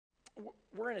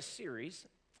we're in a series,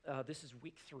 this is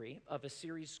week 3, of a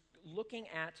series looking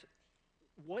at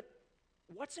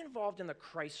what's involved in the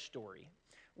Christ story.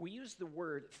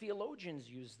 Theologians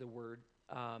use the word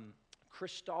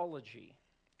Christology,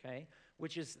 okay,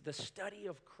 which is the study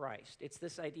of Christ. It's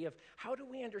this idea of how do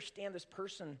we understand this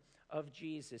person of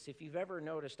Jesus? If you've ever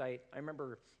noticed, I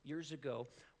remember years ago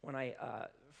when I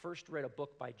first read a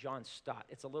book by John Stott.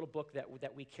 It's a little book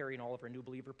that we carry in all of our New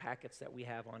Believer packets that we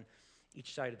have on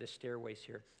each side of the stairways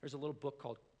here. There's a little book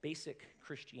called Basic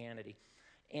Christianity.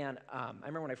 And I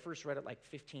remember when I first read it like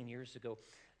 15 years ago,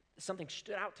 something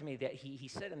stood out to me that he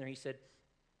said in there. He said,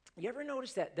 you ever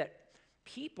notice that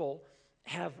people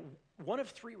have one of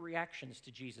 3 reactions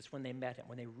to Jesus when they met him,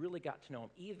 when they really got to know him?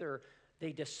 Either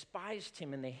they despised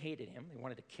him and they hated him, they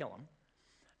wanted to kill him,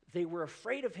 they were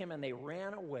afraid of him and they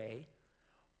ran away,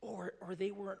 or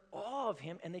they were in awe of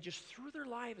him and they just threw their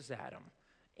lives at him.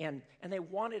 And they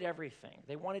wanted everything.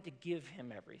 They wanted to give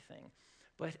him everything.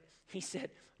 But he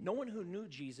said, no one who knew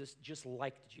Jesus just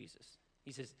liked Jesus.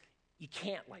 He says, you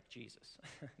can't like Jesus,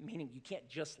 meaning you can't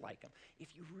just like him.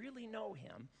 If you really know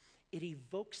him, it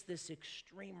evokes this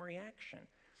extreme reaction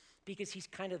because he's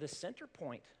kind of the center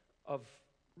point of,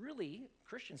 really,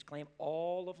 Christians claim,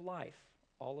 all of life,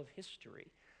 all of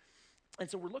history. And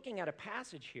so we're looking at a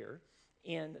passage here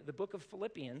in the book of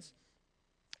Philippians,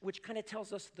 which kind of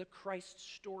tells us the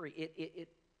Christ story. It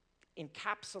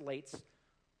encapsulates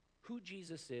who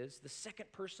Jesus is, the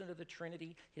second person of the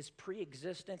Trinity, his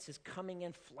pre-existence, his coming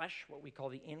in flesh, what we call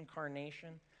the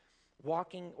incarnation,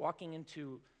 walking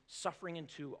into, suffering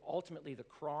into ultimately the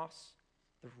cross,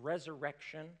 the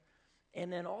resurrection,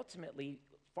 and then ultimately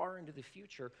far into the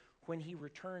future when he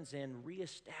returns and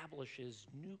reestablishes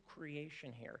new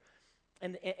creation here.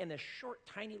 And this short,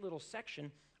 tiny little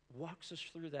section walks us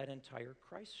through that entire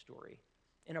Christ story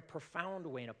in a profound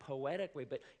way, in a poetic way,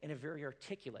 but in a very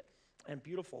articulate and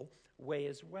beautiful way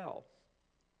as well.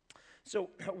 So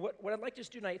what I'd like to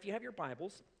do tonight, if you have your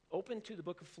Bibles, open to the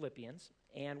book of Philippians,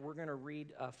 and we're going to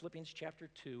read Philippians chapter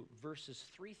 2, verses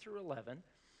 3 through 11,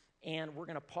 and we're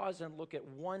going to pause and look at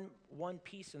one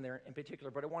piece in there in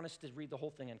particular, but I want us to read the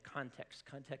whole thing in context.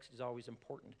 Context is always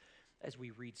important as we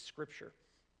read Scripture.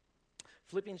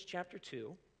 Philippians chapter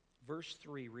 2, verse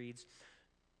 3 reads,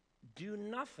 "Do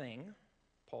nothing,"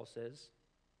 Paul says,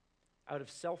 "out of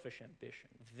selfish ambition,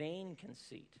 vain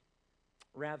conceit.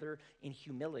 Rather, in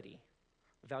humility,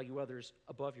 value others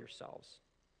above yourselves,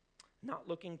 not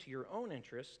looking to your own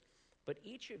interest, but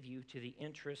each of you to the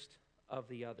interest of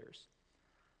the others."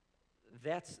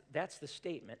 That's the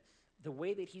statement. The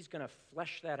way that he's going to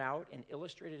flesh that out and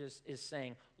illustrate it is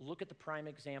saying, look at the prime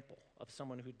example of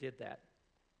someone who did that.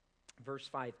 Verse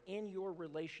 5, "In your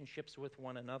relationships with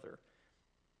one another,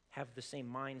 have the same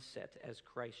mindset as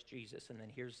Christ Jesus." And then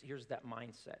here's that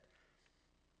mindset.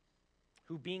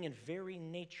 "Who being in very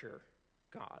nature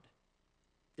God,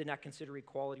 did not consider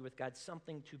equality with God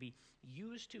something to be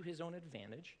used to his own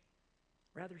advantage.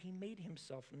 Rather, he made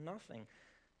himself nothing,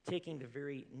 taking the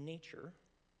very nature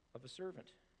of a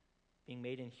servant, being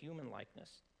made in human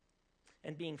likeness.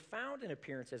 And being found in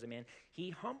appearance as a man, he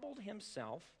humbled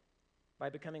himself by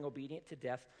becoming obedient to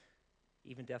death,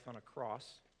 even death on a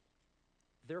cross.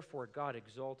 Therefore, God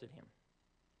exalted him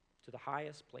to the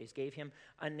highest place, gave him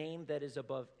a name that is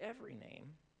above every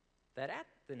name, that at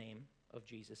the name of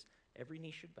Jesus, every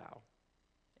knee should bow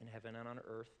in heaven and on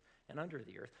earth and under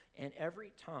the earth, and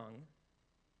every tongue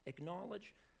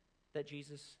acknowledge that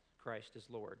Jesus Christ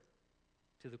is Lord,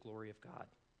 to the glory of God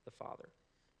the Father."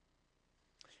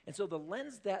 And so the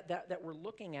lens that we're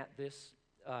looking at this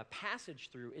passage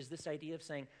through is this idea of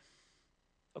saying,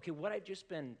 okay, what I've just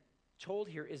been told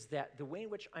here is that the way in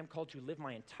which I'm called to live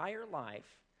my entire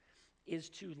life is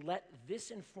to let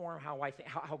this inform how I think,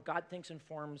 how God thinks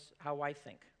informs how I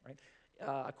think, right?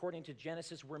 According to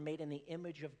Genesis, we're made in the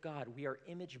image of God. We are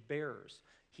image bearers.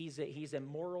 He's a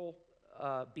moral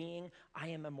being. I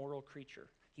am a moral creature.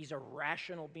 He's a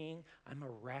rational being. I'm a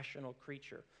rational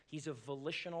creature. He's a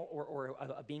volitional or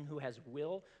a being who has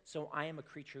will. So I am a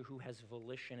creature who has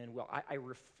volition and will. I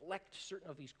reflect certain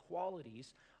of these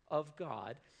qualities of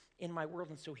God in my world.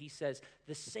 And so he says,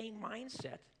 the same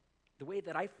mindset, the way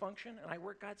that I function and I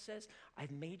work, God says,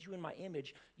 I've made you in my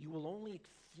image. You will only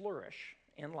flourish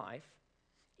in life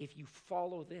if you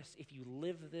follow this, if you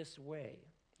live this way,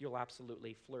 you'll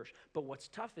absolutely flourish. But what's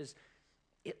tough is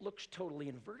it looks totally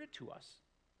inverted to us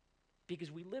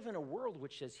because we live in a world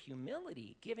which says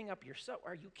humility, giving up yourself.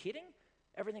 Are you kidding?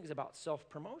 Everything is about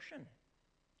self-promotion,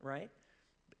 right?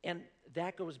 And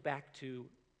that goes back to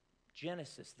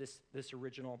Genesis, this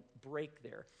original break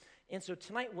there. And so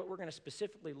tonight what we're going to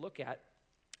specifically look at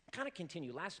kind of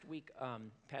continue. Last week,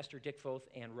 Pastor Dick Foth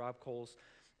and Rob Coles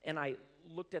and I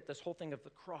looked at this whole thing of the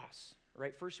cross,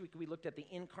 right? First week, we looked at the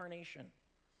incarnation.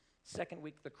 Second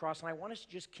week, the cross. And I want us to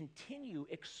just continue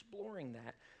exploring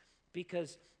that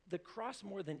because the cross,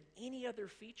 more than any other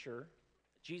feature,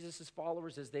 Jesus'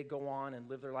 followers, as they go on and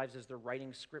live their lives as they're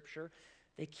writing Scripture,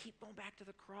 they keep going back to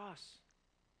the cross.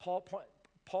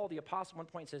 Paul, the apostle, at one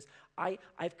point says,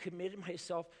 I've committed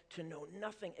myself to know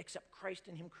nothing except Christ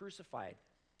and him crucified.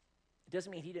 It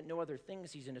doesn't mean he didn't know other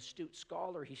things. He's an astute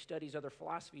scholar. He studies other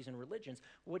philosophies and religions.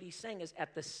 What he's saying is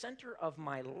at the center of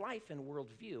my life and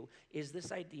worldview is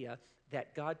this idea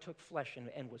that God took flesh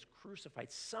and was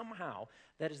crucified. Somehow,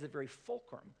 that is the very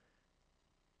fulcrum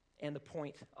and the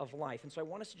point of life. And so I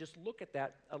want us to just look at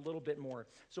that a little bit more.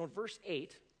 So in verse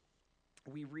 8,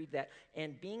 we read that,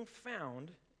 and being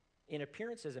found in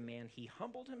appearance as a man, he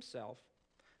humbled himself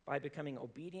by becoming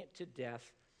obedient to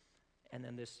death. And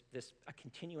then this a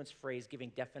continuance phrase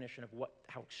giving definition of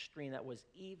how extreme that was,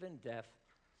 even death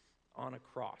on a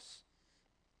cross.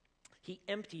 He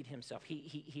emptied himself.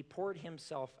 He poured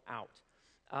himself out.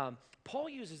 Paul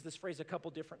uses this phrase a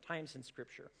couple different times in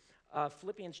Scripture.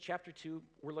 Philippians chapter 2,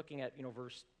 we're looking at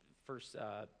verse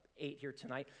 8 here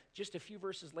tonight. Just a few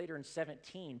verses later in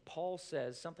 17, Paul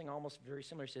says something almost very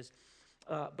similar. He says,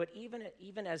 but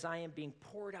even as I am being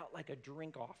poured out like a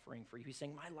drink offering for you, he's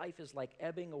saying, my life is like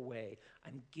ebbing away.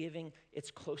 I'm giving, it's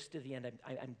close to the end.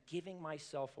 I'm giving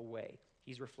myself away.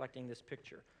 He's reflecting this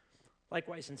picture.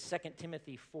 Likewise, in 2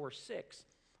 Timothy 4:6,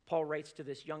 Paul writes to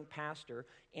this young pastor,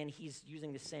 and he's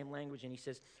using the same language, and he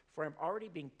says, for I'm already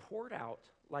being poured out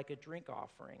like a drink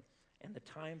offering, and the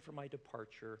time for my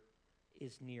departure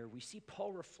is near. We see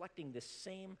Paul reflecting this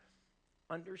same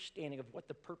understanding of what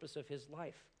the purpose of his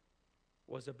life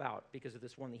was about because of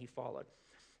this one that he followed.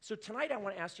 So tonight I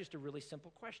want to ask just a really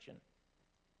simple question.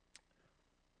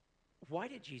 Why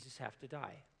did Jesus have to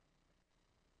die?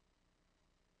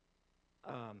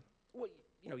 Well,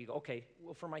 you go, okay,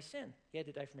 well, for my sin. He had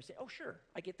to die for my sin. Oh, sure,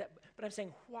 I get that. But I'm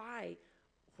saying, why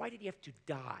did he have to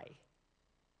die,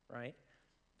 right?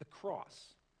 The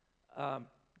cross.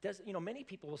 Many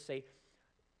people will say,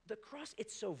 the cross,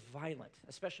 it's so violent,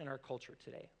 especially in our culture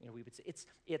today. We would say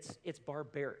it's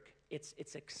barbaric.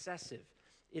 It's excessive.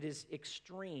 It is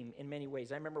extreme in many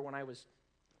ways. I remember when I was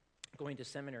going to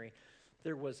seminary,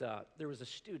 there was a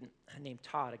student named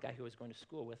Todd, a guy who I was going to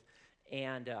school with,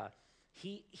 and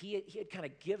he had kind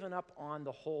of given up on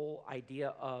the whole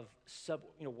idea of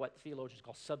what theologians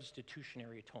call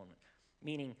substitutionary atonement,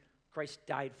 meaning Christ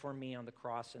died for me on the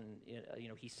cross, and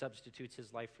he substitutes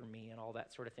his life for me, and all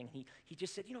that sort of thing. He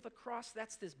just said, the cross,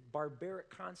 that's this barbaric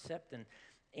concept,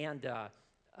 and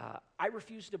I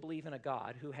refuse to believe in a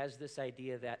God who has this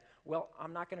idea that, well,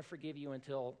 I'm not going to forgive you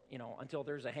until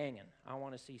there's a hanging. I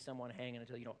want to see someone hanging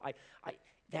until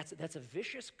that's a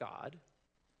vicious God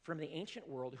from the ancient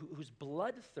world who's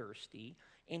bloodthirsty,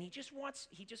 and he just wants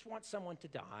someone to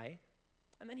die.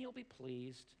 And then he'll be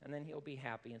pleased, and then he'll be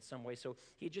happy in some way. So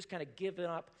he just kind of given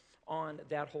up on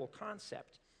that whole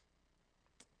concept.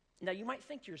 Now, you might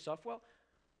think to yourself, well,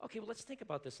 let's think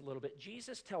about this a little bit.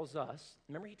 Jesus tells us,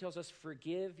 remember he tells us,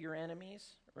 forgive your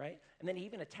enemies, right? And then he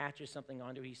even attaches something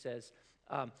onto it. He says,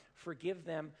 forgive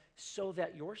them so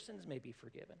that your sins may be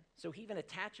forgiven. So he even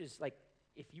attaches, like,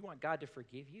 if you want God to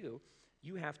forgive you,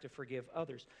 you have to forgive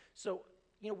others. So,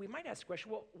 we might ask the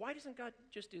question, well, why doesn't God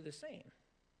just do the same?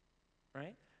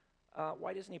 Right?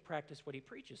 Why doesn't he practice what he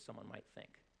preaches, someone might think?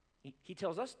 He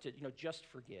tells us to, just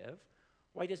forgive.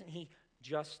 Why doesn't he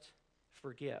just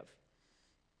forgive?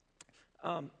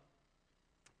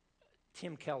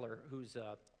 Tim Keller, who's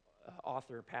an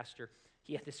author, pastor,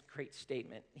 he had this great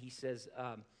statement. He says,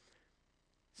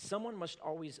 someone must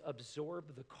always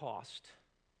absorb the cost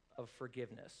of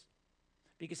forgiveness.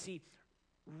 Because, see,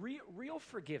 real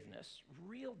forgiveness,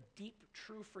 real deep,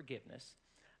 true forgiveness,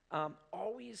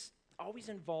 always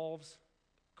involves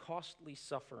costly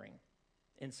suffering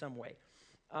in some way.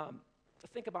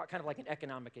 Think about kind of like an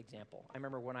economic example. I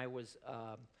remember when I was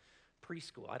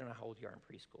preschool. I don't know how old you are in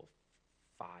preschool,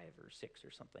 5 or 6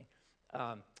 or something.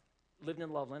 Lived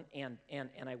in Loveland, and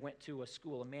I went to a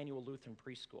school, Emmanuel Lutheran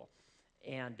preschool.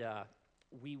 And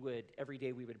every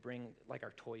day we would bring like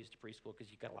our toys to preschool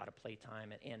because you got a lot of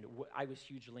playtime. And I was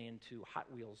hugely into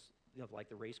Hot Wheels, like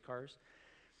the race cars.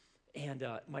 And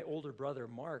my older brother,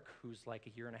 Mark, who's like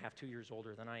 1.5 years, 2 years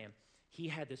older than I am, he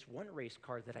had this one race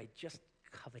car that I just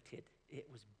coveted. It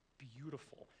was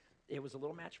beautiful. It was a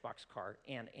little Matchbox car,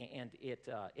 and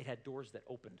it had doors that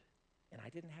opened. And I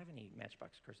didn't have any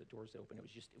Matchbox cars that doors that opened.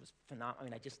 It was phenomenal. I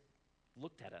mean, I just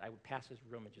looked at it. I would pass his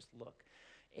room and just look.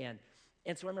 And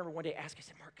And so I remember one day asking, I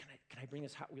said, Mark, can I bring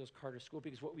this Hot Wheels car to school?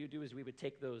 Because what we would do is we would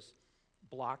take those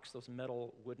blocks, those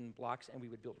metal wooden blocks, and we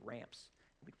would build ramps.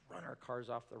 We'd run our cars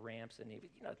off the ramps, and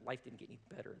life didn't get any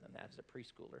better than that as a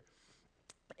preschooler.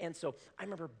 And so I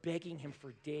remember begging him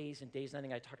for days and days. And I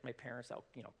think I talked to my parents,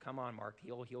 come on, Mark,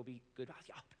 he'll be good.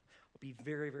 I'll be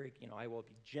very, very, I will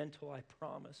be gentle, I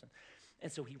promise.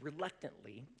 And so he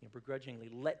reluctantly, begrudgingly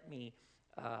let me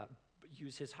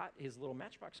use his little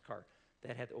Matchbox car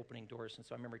that had the opening doors. And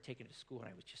so I remember taking it to school, and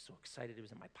I was just so excited. It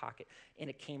was in my pocket. And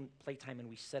it came playtime, and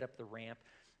we set up the ramp.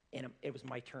 And it was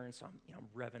my turn, so I'm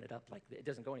revving it up. It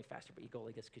doesn't go any faster, but you go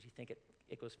like this because you think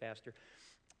it goes faster.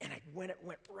 And it went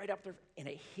right up there, and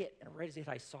it hit. And right as it hit,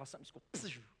 I saw something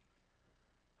just go,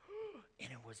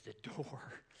 and it was the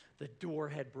door. The door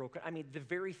had broken. I mean, the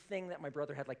very thing that my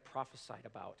brother had prophesied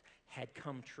about had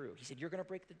come true. He said, "You're going to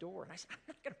break the door." And I said, "I'm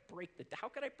not going to break the door. How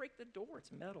could I break the door?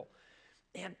 It's metal."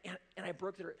 And I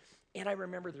broke the door. And I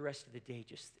remember the rest of the day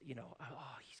just, he's going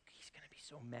to be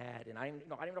so mad. And I don't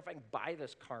know if I can buy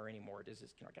this car anymore.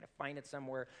 Can I find it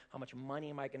somewhere? How much money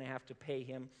am I going to have to pay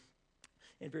him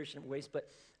in various different ways? But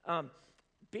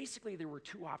basically, there were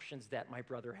two options that my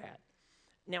brother had.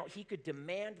 Now, he could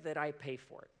demand that I pay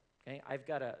for it. Okay,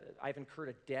 I've incurred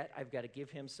a debt. I've got to give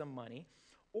him some money.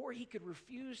 Or he could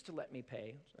refuse to let me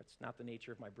pay. That's not the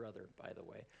nature of my brother, by the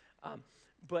way.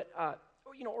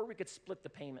 Or we could split the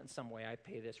payment in some way. I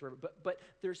pay this, but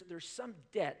there's some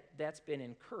debt that's been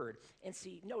incurred. And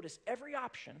see, notice every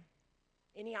option,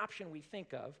 any option we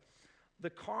think of, the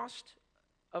cost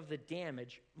of the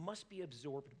damage must be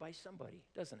absorbed by somebody,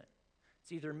 doesn't it?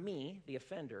 It's either me, the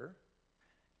offender,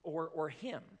 or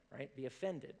him, right, the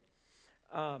offended.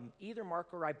 Either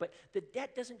Mark or I. But the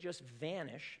debt doesn't just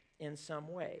vanish in some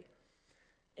way.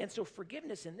 And so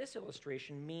forgiveness in this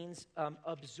illustration means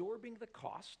absorbing the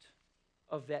cost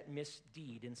of that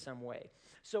misdeed in some way.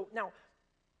 So now,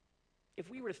 if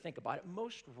we were to think about it,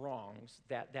 most wrongs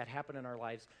that happen in our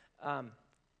lives,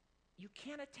 you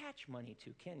can't attach money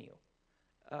to, can you?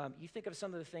 You think of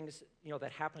some of the things,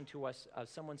 that happen to us.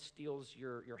 Someone steals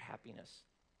your happiness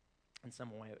in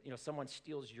some way. Someone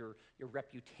steals your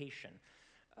reputation.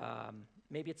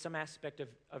 Maybe it's some aspect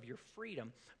of your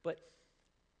freedom, but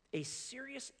a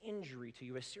serious injury to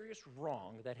you, a serious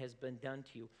wrong that has been done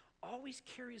to you, always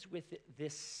carries with it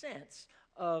this sense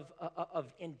of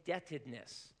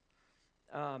indebtedness,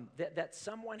 that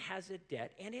someone has a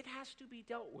debt, and it has to be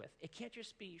dealt with. It can't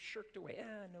just be shirked away.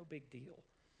 No big deal.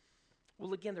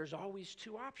 Well, again, there's always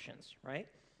two options, right?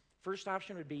 First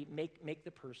option would be make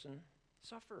the person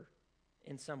suffer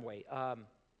in some way.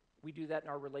 We do that in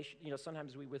our relation.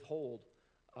 Sometimes we withhold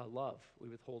love. We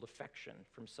withhold affection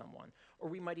from someone. Or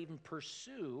we might even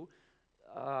pursue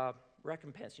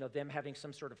recompense, them having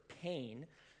some sort of pain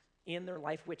in their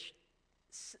life, which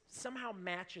somehow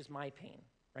matches my pain,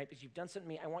 right? Because you've done something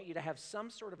to me, I want you to have some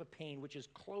sort of a pain which is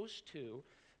close to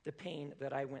the pain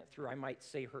that I went through. I might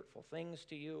say hurtful things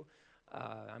to you.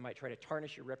 I might try to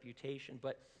tarnish your reputation,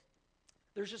 but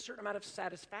there's a certain amount of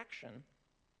satisfaction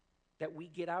that we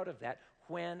get out of that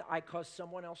when I cause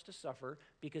someone else to suffer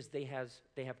because they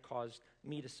have caused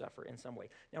me to suffer in some way.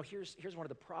 Now, here's one of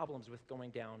the problems with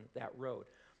going down that road.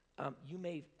 You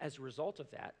may, as a result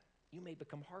of that, you may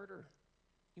become harder.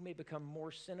 You may become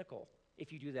more cynical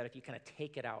if you do that, if you kind of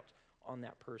take it out on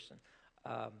that person.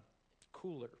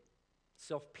 Cooler,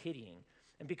 self-pitying.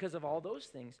 And because of all those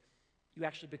things, you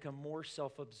actually become more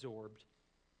self-absorbed.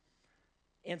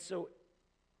 And so,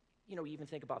 you even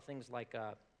think about things like,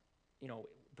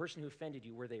 person who offended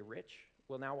you, were they rich?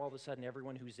 Well, now all of a sudden,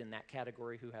 everyone who's in that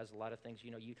category who has a lot of things,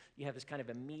 you have this kind of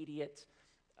immediate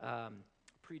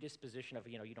predisposition of,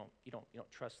 you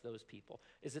don't trust those people.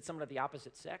 Is it someone of the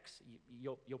opposite sex?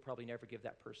 You'll probably never give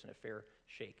that person a fair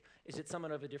shake. Is it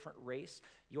someone of a different race?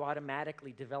 You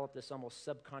automatically develop this almost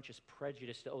subconscious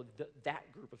prejudice to,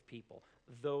 that group of people,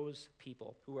 those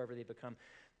people, whoever they become,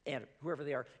 and whoever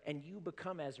they are, and you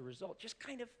become, as a result, just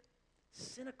kind of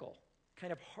cynical,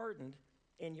 kind of hardened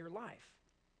in your life.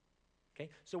 Okay?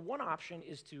 So one option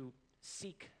is to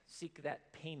seek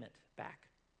that payment back.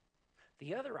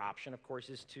 The other option, of course,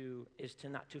 is to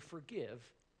not to forgive,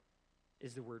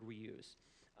 is the word we use.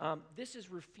 This is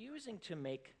refusing to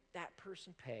make that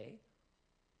person pay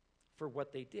for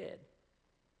what they did.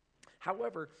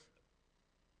 However,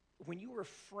 when you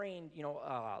refrain,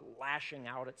 lashing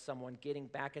out at someone, getting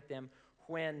back at them,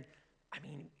 when,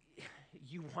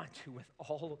 you want to with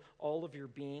all of your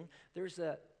being, there's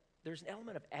an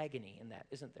element of agony in that,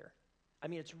 isn't there?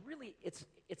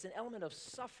 It's an element of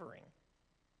suffering.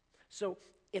 So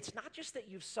it's not just that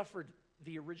you've suffered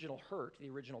the original hurt, the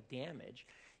original damage.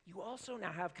 You also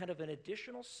now have kind of an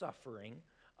additional suffering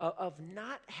of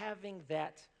not having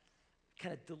that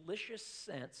kind of delicious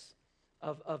sense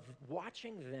of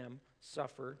watching them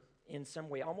suffer in some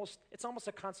way. It's almost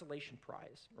a consolation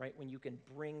prize, right? When you can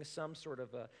bring some sort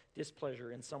of a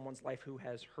displeasure in someone's life who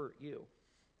has hurt you.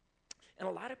 And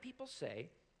a lot of people say,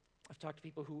 I've talked to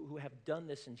people who have done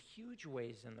this in huge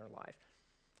ways in their life.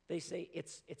 They say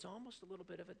it's almost a little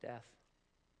bit of a death.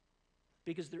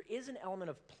 Because there is an element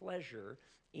of pleasure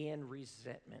in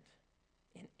resentment,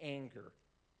 in anger,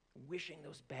 wishing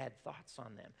those bad thoughts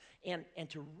on them. And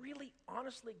to really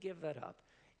honestly give that up,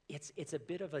 it's a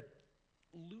bit of a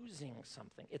losing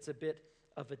something. It's a bit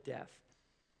of a death.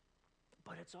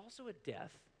 But it's also a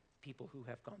death, people who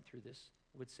have gone through this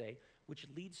would say, which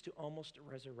leads to almost a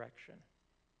resurrection,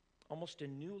 almost a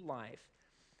new life.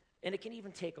 And it can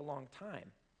even take a long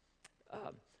time.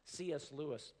 C.S.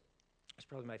 Lewis is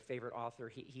probably my favorite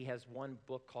author. He has one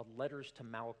book called Letters to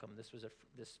Malcolm. This was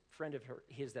this friend of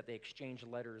his that they exchange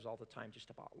letters all the time just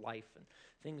about life and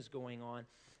things going on.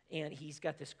 And he's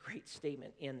got this great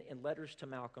statement in Letters to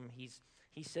Malcolm.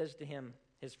 He says to him,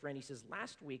 his friend, he says,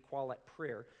 "Last week while at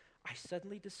prayer, I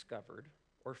suddenly discovered,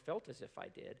 or felt as if I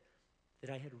did, that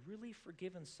I had really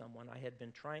forgiven someone I had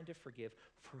been trying to forgive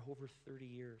for over 30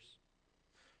 years,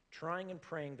 trying and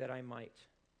praying that I might."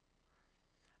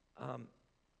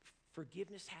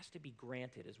 Forgiveness has to be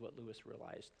granted, is what Lewis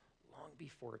realized, long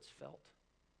before it's felt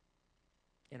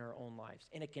in our own lives.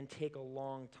 And it can take a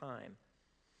long time.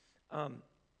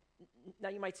 Now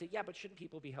you might say, yeah, but shouldn't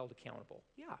people be held accountable?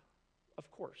 Yeah, of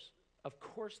course. Of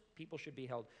course people should be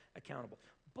held accountable.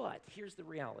 But here's the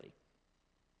reality.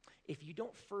 If you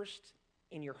don't first,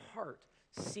 in your heart,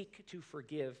 seek to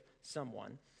forgive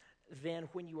someone, then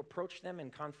when you approach them in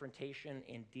confrontation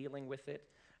and dealing with it,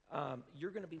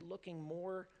 you're going to be looking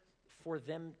more for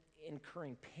them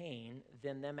incurring pain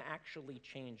than them actually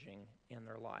changing in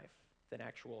their life, than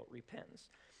actual repentance.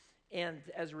 And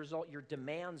as a result, your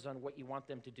demands on what you want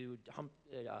them to do,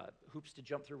 hoops to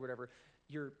jump through, whatever,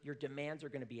 your demands are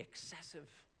going to be excessive,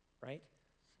 right?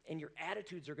 And your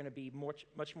attitudes are going to be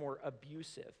much more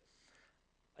abusive.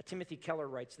 Timothy Keller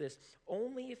writes this: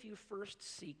 "Only if you first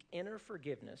seek inner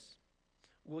forgiveness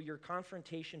will your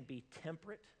confrontation be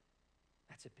temperate."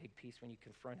 That's a big piece when you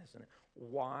confront, isn't it?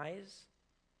 "Wise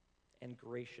and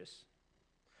gracious.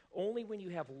 Only when you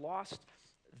have lost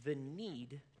the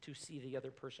need to see the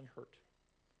other person hurt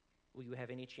will you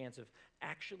have any chance of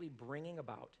actually bringing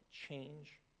about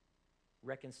change,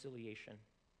 reconciliation,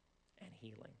 and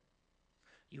healing."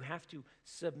 You have to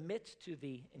submit to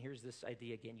and here's this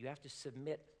idea again, you have to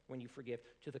submit when you forgive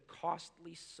to the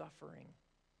costly suffering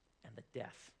and the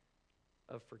death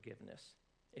of forgiveness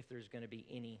if there's going to be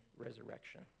any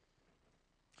resurrection.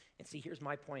 And see, here's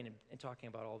my point in talking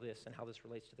about all this and how this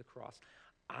relates to the cross.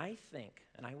 I think,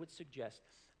 and I would suggest,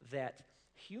 that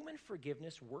human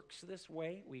forgiveness works this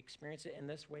way, we experience it in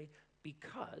this way,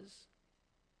 because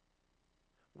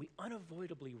we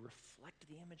unavoidably reflect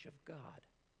the image of God.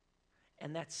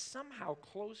 And that's somehow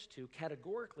close to,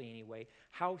 categorically anyway,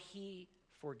 how he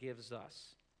forgives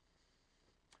us.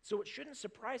 So it shouldn't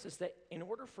surprise us that in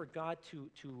order for God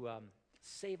to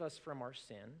save us from our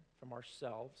sin, from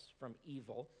ourselves, from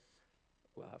evil,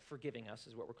 forgiving us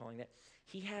is what we're calling that,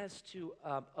 he has to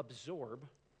absorb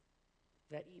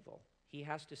that evil. He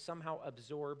has to somehow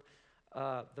absorb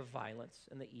the violence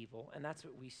and the evil, and that's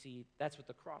what we see, that's what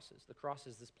the cross is. The cross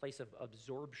is this place of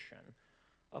absorption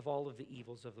of all of the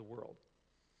evils of the world.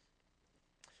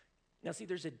 Now see,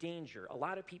 there's a danger. A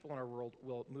lot of people in our world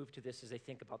will move to this as they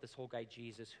think about this whole guy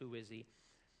Jesus, who is he?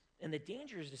 And the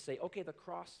danger is to say, okay, the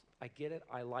cross, I get it,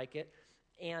 I like it,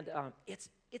 and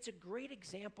it's a great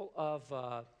example of,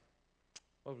 what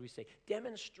would we say,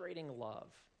 demonstrating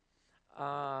love.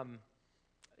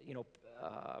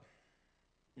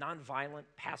 Nonviolent,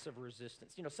 passive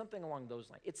resistance, something along those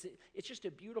lines. It's just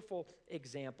a beautiful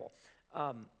example.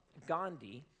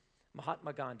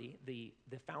 Mahatma Gandhi, the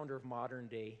founder of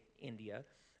modern-day India,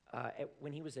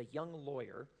 when he was a young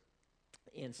lawyer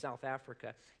in South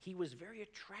Africa, he was very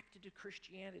attracted to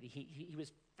Christianity. He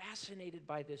was fascinated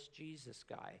by this Jesus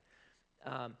guy.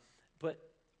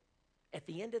 But at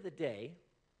the end of the day,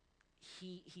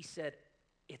 he said,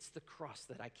 it's the cross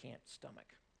that I can't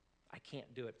stomach. I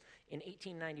can't do it. In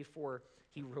 1894,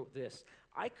 he wrote this: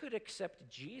 "I could accept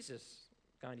Jesus,"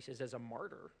 Gandhi says, "as a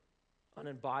martyr, an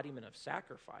embodiment of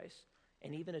sacrifice,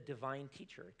 and even a divine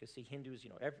teacher." Because see, Hindus,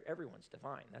 everyone's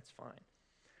divine, that's fine.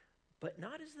 But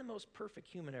not as the most perfect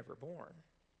human ever born.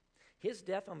 His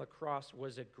death on the cross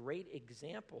was a great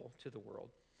example to the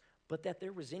world, but that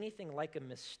there was anything like a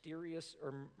mysterious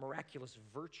or miraculous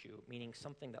virtue, meaning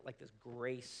something that like this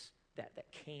grace that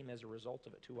came as a result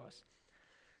of it to us.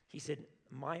 He said,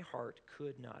 my heart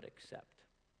could not accept.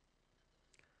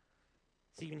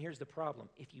 See, even here's the problem.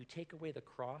 If you take away the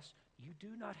cross, you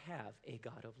do not have a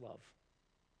God of love.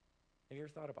 Have you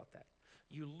ever thought about that?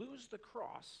 You lose the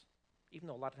cross, even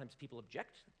though a lot of times people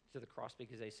object to the cross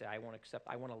because they say, I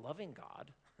want a loving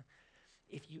God.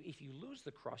 If you lose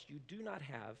the cross, you do not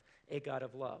have a God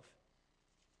of love.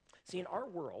 See, in our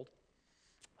world,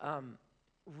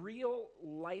 real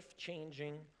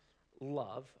life-changing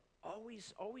love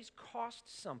always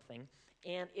costs something,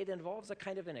 and it involves a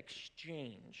kind of an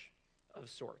exchange of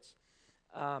sorts.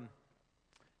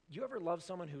 You ever love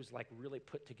someone who's like really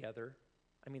put together?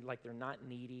 I mean, like they're not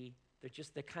needy.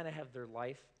 They kind of have their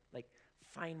life. Like,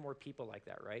 find more people like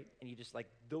that, right? And you just like,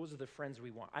 those are the friends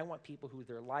we want. I want people who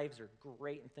their lives are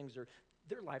great and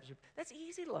that's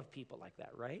easy to love people like that,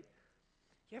 right?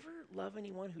 You ever love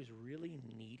anyone who's really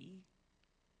needy?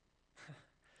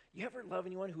 You ever love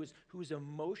anyone who's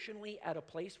emotionally at a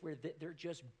place where they're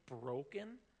just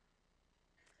broken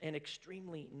and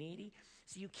extremely needy?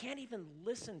 So you can't even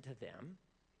listen to them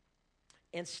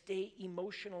and stay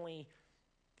emotionally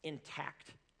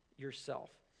intact yourself.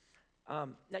 Now,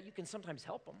 you can sometimes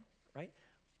help them, right?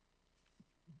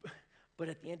 But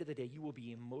at the end of the day, you will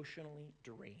be emotionally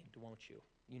drained, won't you?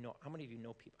 You know, how many of you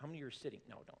know people? How many of you are sitting?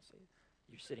 No, don't say it.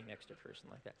 You're sitting next to a person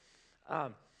like that.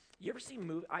 You ever see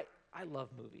movies? I love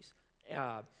movies.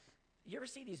 You ever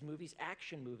see these movies,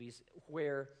 action movies,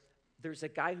 where there's a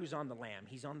guy who's on the lam.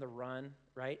 He's on the run,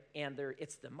 right? And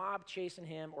it's the mob chasing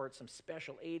him, or it's some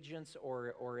special agents,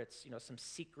 or it's some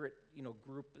secret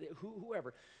group,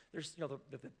 whoever. There's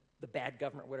the bad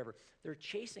government, whatever. They're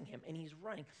chasing him, and he's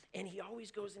running, and he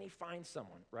always goes and he finds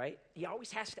someone, right? He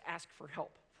always has to ask for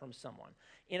help from someone.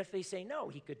 And if they say no,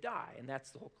 he could die, and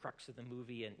that's the whole crux of the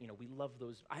movie, and we love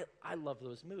those. I love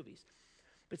those movies.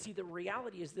 But see, the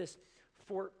reality is this: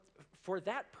 for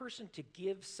that person to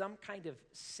give some kind of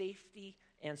safety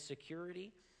and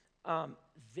security,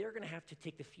 they're going to have to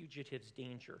take the fugitive's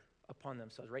danger upon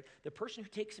themselves, right? The person who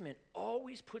takes them in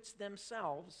always puts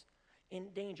themselves in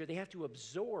danger. They have to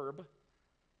absorb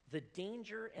the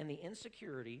danger and the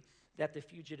insecurity that the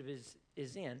fugitive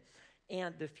is in,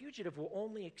 and the fugitive will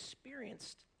only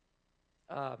experience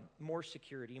more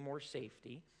security, more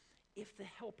safety, if the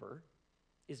helper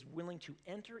is willing to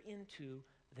enter into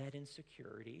that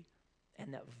insecurity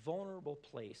and that vulnerable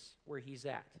place where he's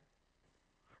at.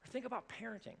 Or think about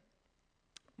parenting.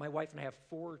 My wife and I have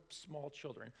 4 small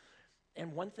children,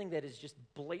 and one thing that is just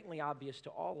blatantly obvious to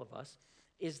all of us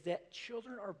is that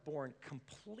children are born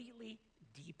completely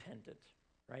dependent,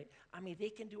 right? I mean, they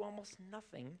can do almost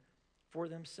nothing for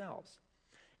themselves.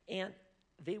 And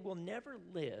they will never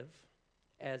live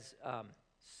as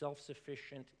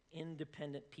self-sufficient,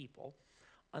 independent people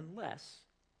unless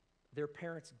their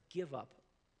parents give up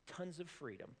tons of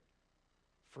freedom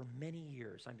for many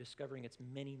years. I'm discovering it's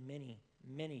many, many,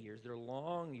 many years. They're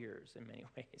long years in many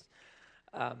ways.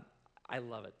 I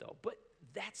love it, though. But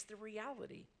that's the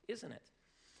reality, isn't it?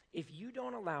 If you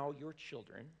don't allow your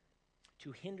children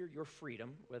to hinder your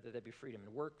freedom, whether that be freedom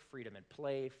in work, freedom in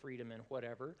play, freedom in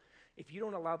whatever, if you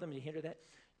don't allow them to hinder that,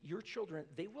 your children,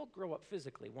 they will grow up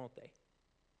physically, won't they?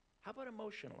 How about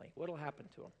emotionally? What will happen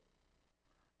to them?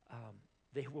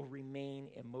 They will remain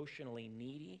emotionally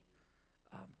needy,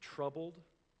 troubled,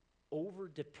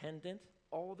 over-dependent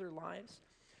all their lives.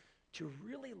 To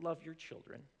really love your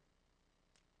children,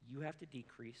 you have to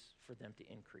decrease for them to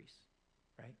increase,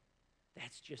 right?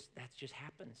 That just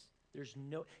happens.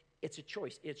 It's a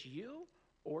choice. It's you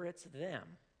or it's them,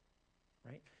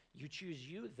 right? You choose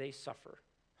you, they suffer.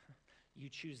 You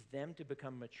choose them to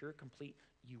become mature, complete,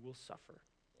 you will suffer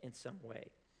in some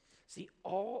way. See,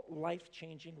 all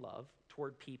life-changing love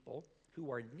toward people who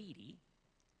are needy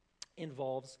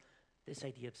involves this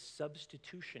idea of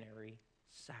substitutionary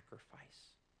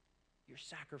sacrifice. You're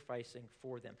sacrificing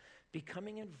for them.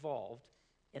 Becoming involved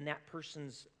in that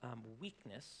person's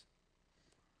weakness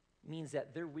means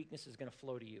that their weakness is going to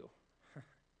flow to you,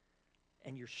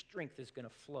 and your strength is going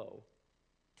to flow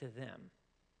to them.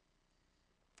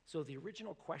 So the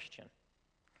original question,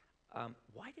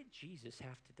 why did Jesus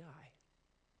have to die?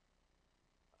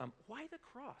 Why the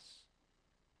cross?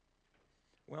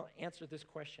 Well, answer this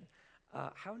question.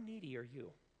 How needy are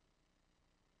you?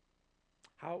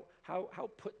 How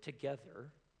put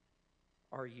together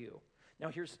are you? Now,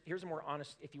 here's a more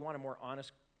honest, if you want a more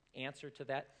honest answer to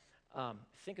that,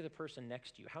 think of the person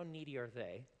next to you. How needy are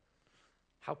they?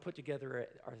 How put together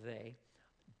are they?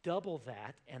 Double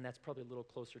that, and that's probably a little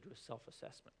closer to a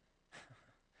self-assessment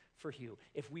for you,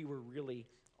 if we were really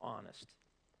honest.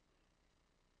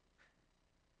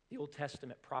 The Old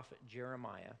Testament prophet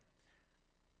Jeremiah,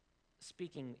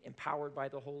 speaking empowered by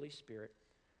the Holy Spirit,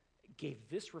 gave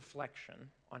this reflection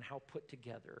on how put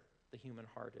together the human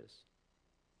heart is.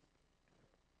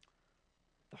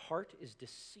 The heart is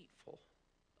deceitful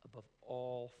above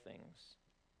all things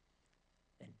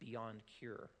and beyond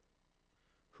cure.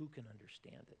 Who can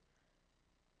understand it?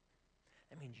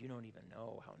 That means you don't even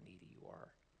know how needy you are.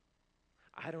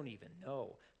 I don't even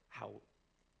know how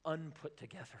unput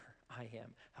together I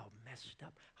am, how messed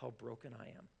up, how broken I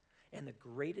am. And the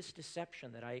greatest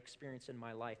deception that I experience in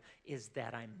my life is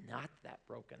that I'm not that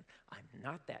broken. I'm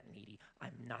not that needy.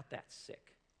 I'm not that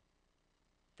sick.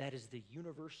 That is the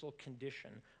universal condition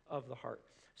of the heart.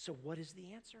 So what is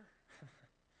the answer?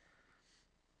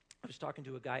 I was talking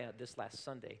to a guy this last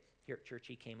Sunday here at church.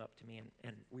 He came up to me,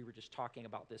 and we were just talking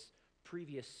about this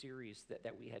previous series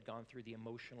that we had gone through, the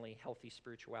emotionally healthy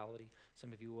spirituality.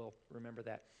 Some of you will remember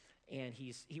that. And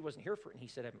he wasn't here for it, and he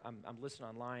said, I'm listening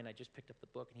online. I just picked up the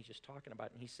book, and he's just talking about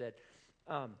it. And he said,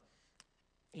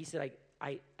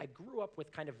 I grew up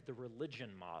with kind of the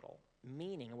religion model,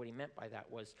 meaning, and what he meant by that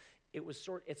was,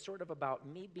 it's sort of about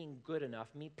me being good enough,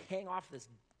 me paying off this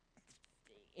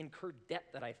incurred debt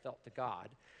that I felt to God,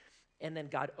 and then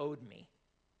God owed me,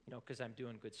 because I'm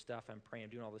doing good stuff, I'm praying, I'm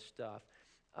doing all this stuff.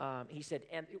 He said,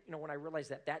 and when I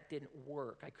realized that didn't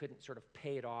work, I couldn't sort of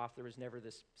pay it off. There was never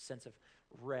this sense of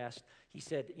rest. He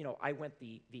said, I went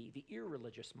the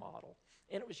irreligious model,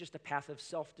 and it was just a path of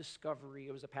self-discovery.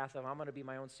 It was a path of, I'm going to be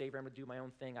my own savior. I'm going to do my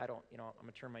own thing. I'm going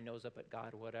to turn my nose up at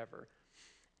God, whatever.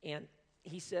 And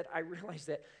he said, I realized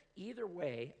that either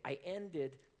way, I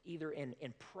ended either in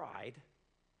pride,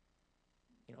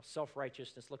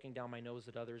 self-righteousness, looking down my nose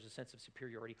at others, a sense of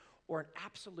superiority, or an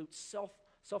absolute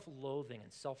self-loathing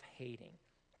and self-hating,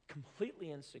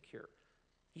 completely insecure.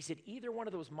 He said either one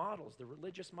of those models, the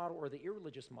religious model or the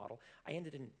irreligious model, I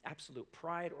ended in absolute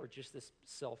pride or just this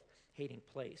self-hating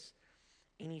place.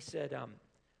 And he said,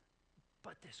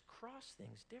 but this cross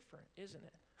thing's different, isn't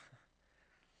it?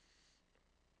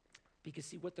 Because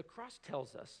see, what the cross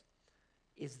tells us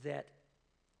is that,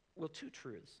 two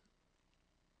truths.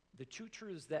 The two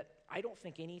truths that I don't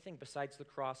think anything besides the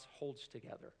cross holds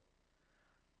together.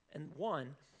 And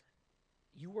one,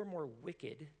 you are more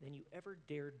wicked than you ever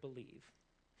dared believe.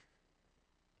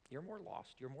 You're more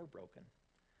lost, you're more broken,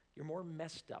 you're more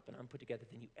messed up and unput together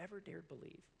than you ever dared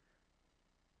believe.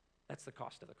 That's the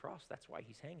cost of the cross. That's why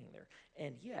he's hanging there.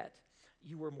 And yet,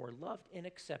 you were more loved and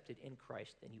accepted in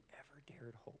Christ than you ever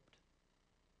dared hoped.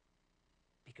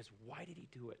 Because why did he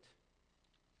do it?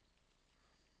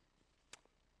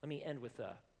 Let me end with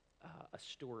a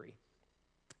story.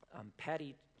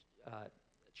 Paddy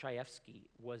Chayefsky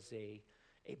was a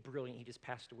brilliant, he just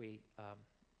passed away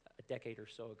a decade or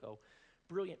so ago,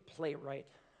 brilliant playwright,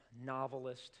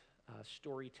 novelist,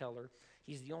 storyteller.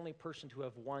 He's the only person to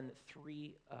have won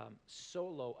 3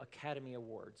 solo Academy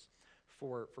Awards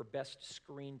for best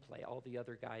screenplay. All the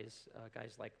other guys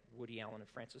like Woody Allen and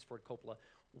Francis Ford Coppola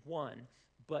won,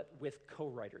 but with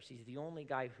co-writers. He's the only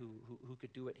guy who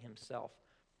could do it himself.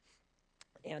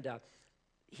 And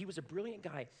he was a brilliant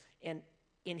guy. And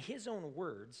in his own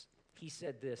words, he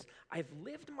said this: I've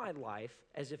lived my life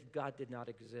as if God did not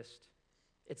exist.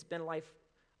 It's been a life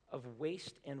of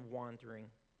waste and wandering,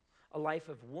 a life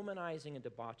of womanizing and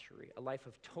debauchery, a life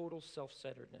of total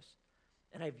self-centeredness.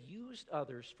 And I've used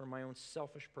others for my own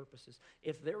selfish purposes.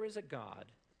 If there is a God,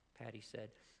 Paddy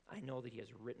said, I know that he has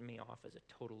written me off as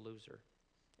a total loser,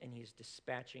 and he is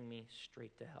dispatching me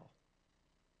straight to hell.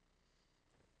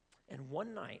 And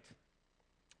one night,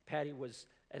 Paddy was,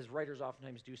 as writers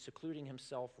oftentimes do, secluding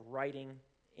himself, writing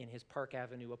in his Park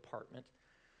Avenue apartment.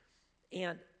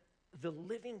 And the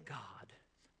living God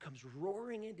comes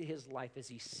roaring into his life as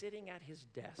he's sitting at his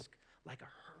desk like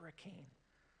a hurricane.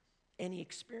 And he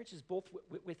experiences both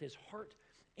with his heart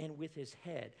and with his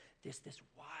head this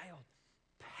wild,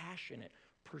 passionate,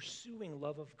 pursuing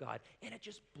love of God. And it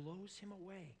just blows him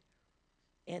away.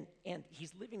 And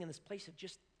he's living in this place of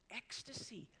just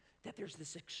ecstasy, that there's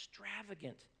this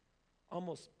extravagant,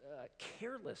 almost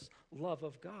careless love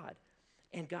of God.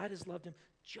 And God has loved him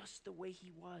just the way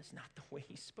he was, not the way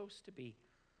he's supposed to be.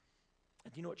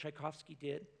 And do you know what Tchaikovsky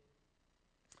did?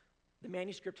 The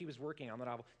manuscript he was working on, the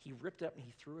novel, he ripped it up and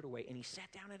he threw it away, and he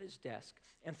sat down at his desk,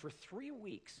 and for 3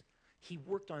 weeks, he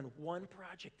worked on one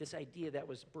project, this idea that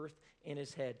was birthed in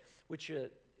his head, which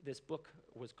this book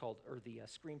was called, or the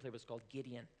screenplay was called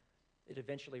Gideon. It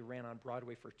eventually ran on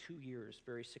Broadway for 2 years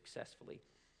very successfully.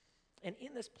 And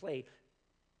in this play,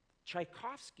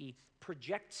 Tchaikovsky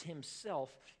projects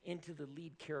himself into the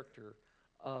lead character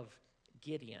of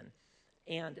Gideon.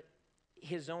 And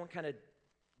his own kind of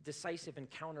decisive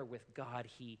encounter with God,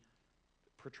 he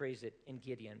portrays it in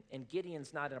Gideon. And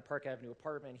Gideon's not in a Park Avenue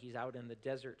apartment, he's out in the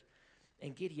desert.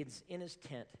 And Gideon's in his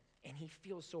tent, and he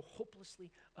feels so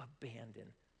hopelessly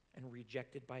abandoned and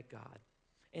rejected by God.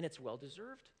 And it's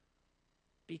well-deserved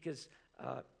because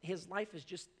his life is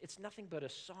it's nothing but a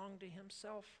song to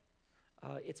himself.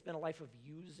 It's been a life of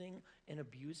using and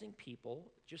abusing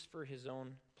people just for his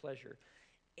own pleasure.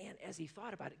 And as he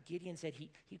thought about it, Gideon said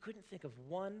he couldn't think of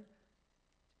one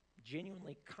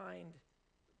genuinely kind,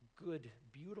 good,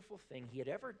 beautiful thing he had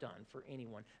ever done for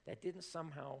anyone that didn't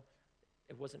somehow,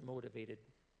 it wasn't motivated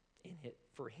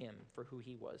for him, for who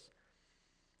he was.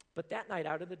 But that night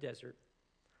out in the desert,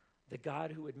 the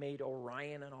God who had made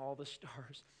Orion and all the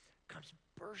stars comes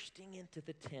bursting into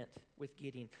the tent with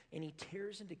Gideon, and he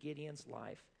tears into Gideon's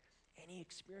life, and he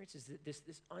experiences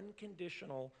this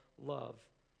unconditional love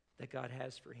that God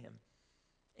has for him.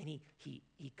 And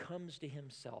he comes to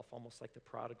himself, almost like the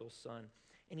prodigal son,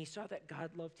 and he saw that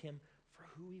God loved him for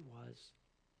who he was,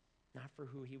 not for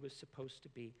who he was supposed to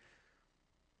be.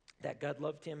 That God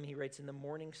loved him, he writes, in the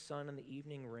morning sun and the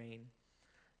evening rain.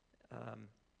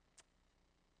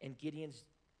 And Gideon's,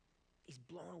 he's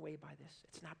blown away by this.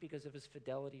 It's not because of his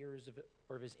fidelity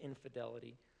or of his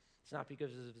infidelity. It's not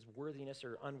because of his worthiness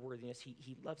or unworthiness.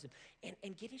 He loves him.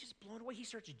 And Gideon's just blown away. He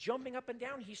starts jumping up and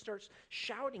down. He starts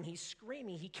shouting. He's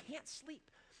screaming. He can't sleep.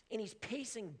 And he's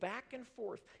pacing back and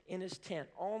forth in his tent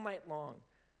all night long.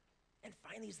 And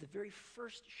finally, as the very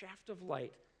first shaft of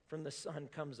light from the sun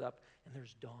comes up, and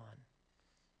there's dawn.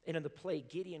 And in the play,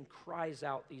 Gideon cries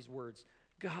out these words,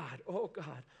 God, oh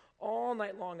God, all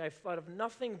night long I've thought of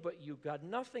nothing but you, God,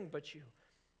 nothing but you.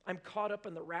 I'm caught up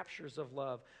in the raptures of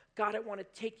love. God, I want to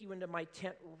take you into my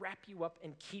tent, wrap you up,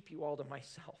 and keep you all to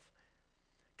myself.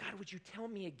 God, would you tell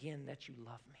me again that you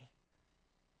love me?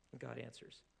 And God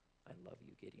answers, I love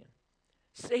you, Gideon.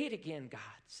 Say it again, God.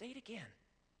 Say it again.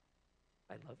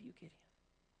 I love you, Gideon.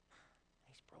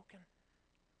 He's broken.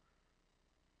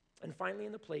 And finally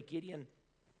in the play, Gideon,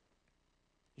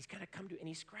 he's kind of come to, and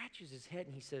he scratches his head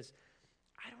and he says,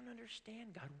 I don't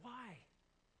understand, God. Why?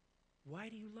 Why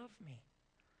do you love me?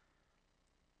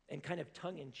 And kind of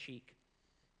tongue-in-cheek,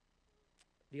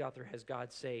 the author has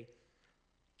God say,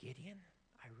 Gideon,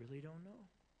 I really don't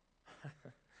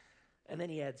know. And then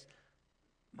he adds,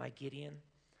 my Gideon,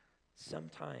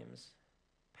 sometimes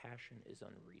passion is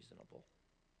unreasonable.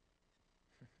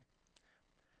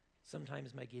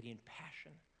 Sometimes, my Gideon,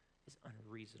 passion is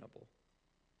unreasonable.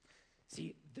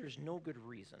 See, there's no good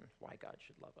reason why God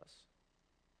should love us,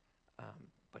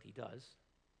 but he does.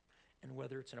 And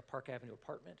whether it's in a Park Avenue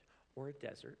apartment or a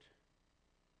desert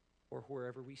or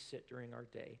wherever we sit during our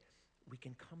day, we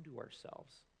can come to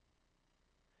ourselves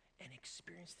and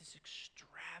experience this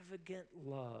extravagant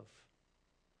love,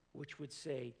 which would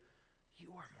say, you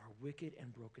are more wicked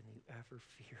and broken than you ever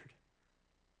feared,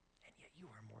 and yet you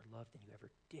are more loved than you ever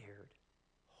dared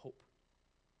hope.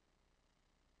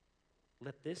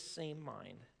 Let this same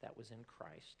mind that was in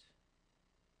Christ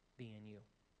be in you.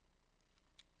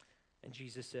 And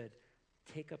Jesus said,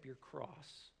 take up your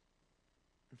cross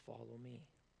and follow me.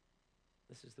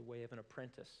 This is the way of an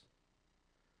apprentice.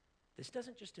 This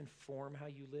doesn't just inform how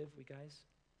you live, we guys.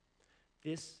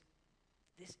 This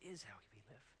is how we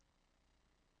live.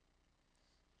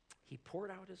 He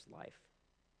poured out his life,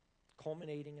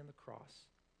 culminating in the cross.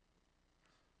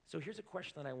 So here's a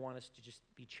question that I want us to just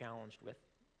be challenged with.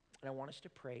 And I want us to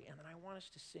pray, and then I want us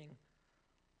to sing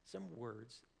some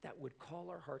words that would call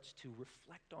our hearts to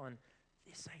reflect on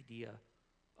this idea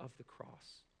of the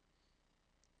cross.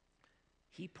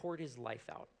 He poured his life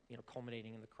out,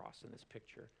 culminating in the cross in this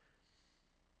picture.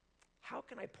 How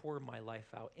can I pour my life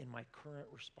out in my current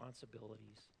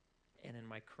responsibilities and in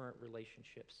my current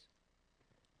relationships?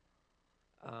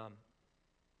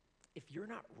 If you're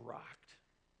not rocked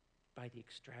by the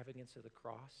extravagance of the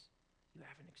cross, you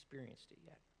haven't experienced it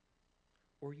yet.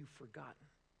 Or you've forgotten.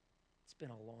 It's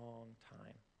been a long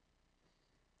time.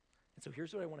 And so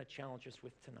here's what I want to challenge us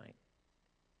with tonight.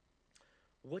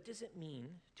 What does it mean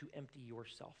to empty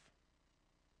yourself?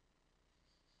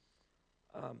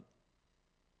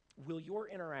 Will your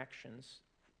interactions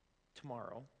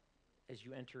tomorrow, as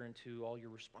you enter into all your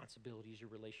responsibilities, your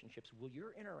relationships, will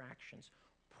your interactions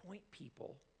point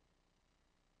people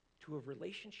to a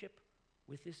relationship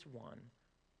with this one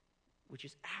which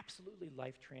is absolutely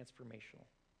life transformational?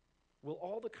 Will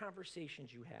all the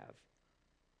conversations you have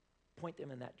point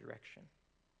them in that direction?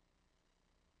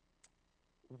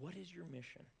 What is your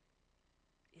mission?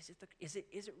 Is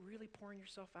it really pouring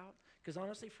yourself out? Because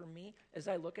honestly, for me, as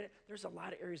I look at it, there's a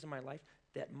lot of areas in my life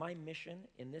that my mission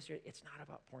in this area, it's not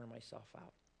about pouring myself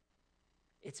out.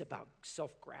 It's about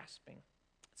self-grasping.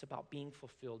 It's about being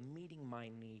fulfilled, meeting my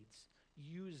needs,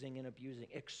 using and abusing,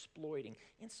 exploiting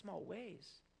in small ways.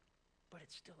 But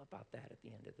it's still about that at the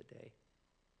end of the day.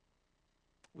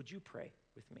 Would you pray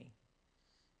with me?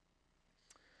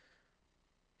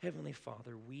 Heavenly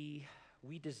Father, we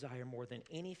desire more than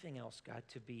anything else, God,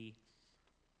 to be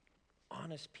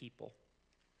honest people.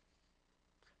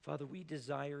 Father, we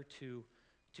desire to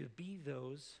be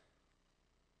those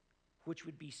which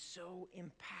would be so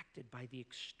impacted by the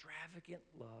extravagant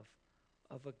love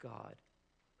of a God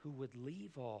who would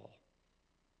leave all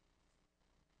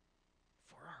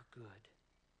for our good.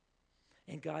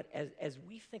 And God, as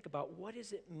we think about what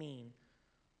does it mean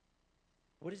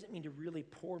to really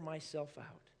pour myself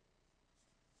out?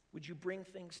 Would you bring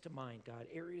things to mind, God,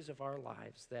 areas of our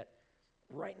lives that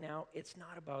right now it's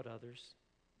not about others.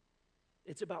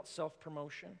 It's about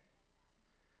self-promotion.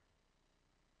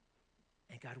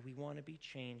 And God, we want to be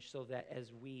changed so that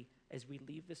as we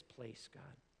leave this place,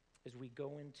 God, as we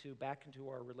go back into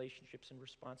our relationships and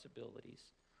responsibilities,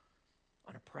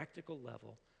 on a practical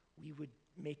level, we would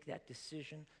make that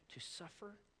decision to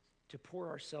suffer, to pour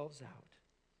ourselves out,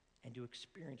 and to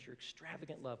experience your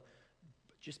extravagant love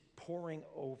just pouring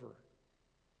over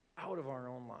out of our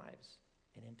own lives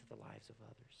and into the lives of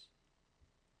others.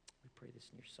 We pray this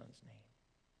in your Son's name.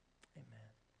 Amen.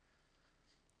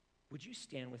 Would you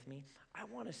stand with me? I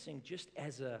want to sing just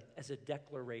as a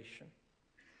declaration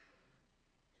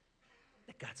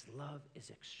that God's love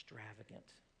is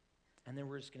extravagant. And then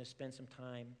we're just going to spend some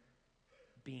time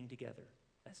being together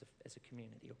as a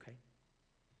community, okay?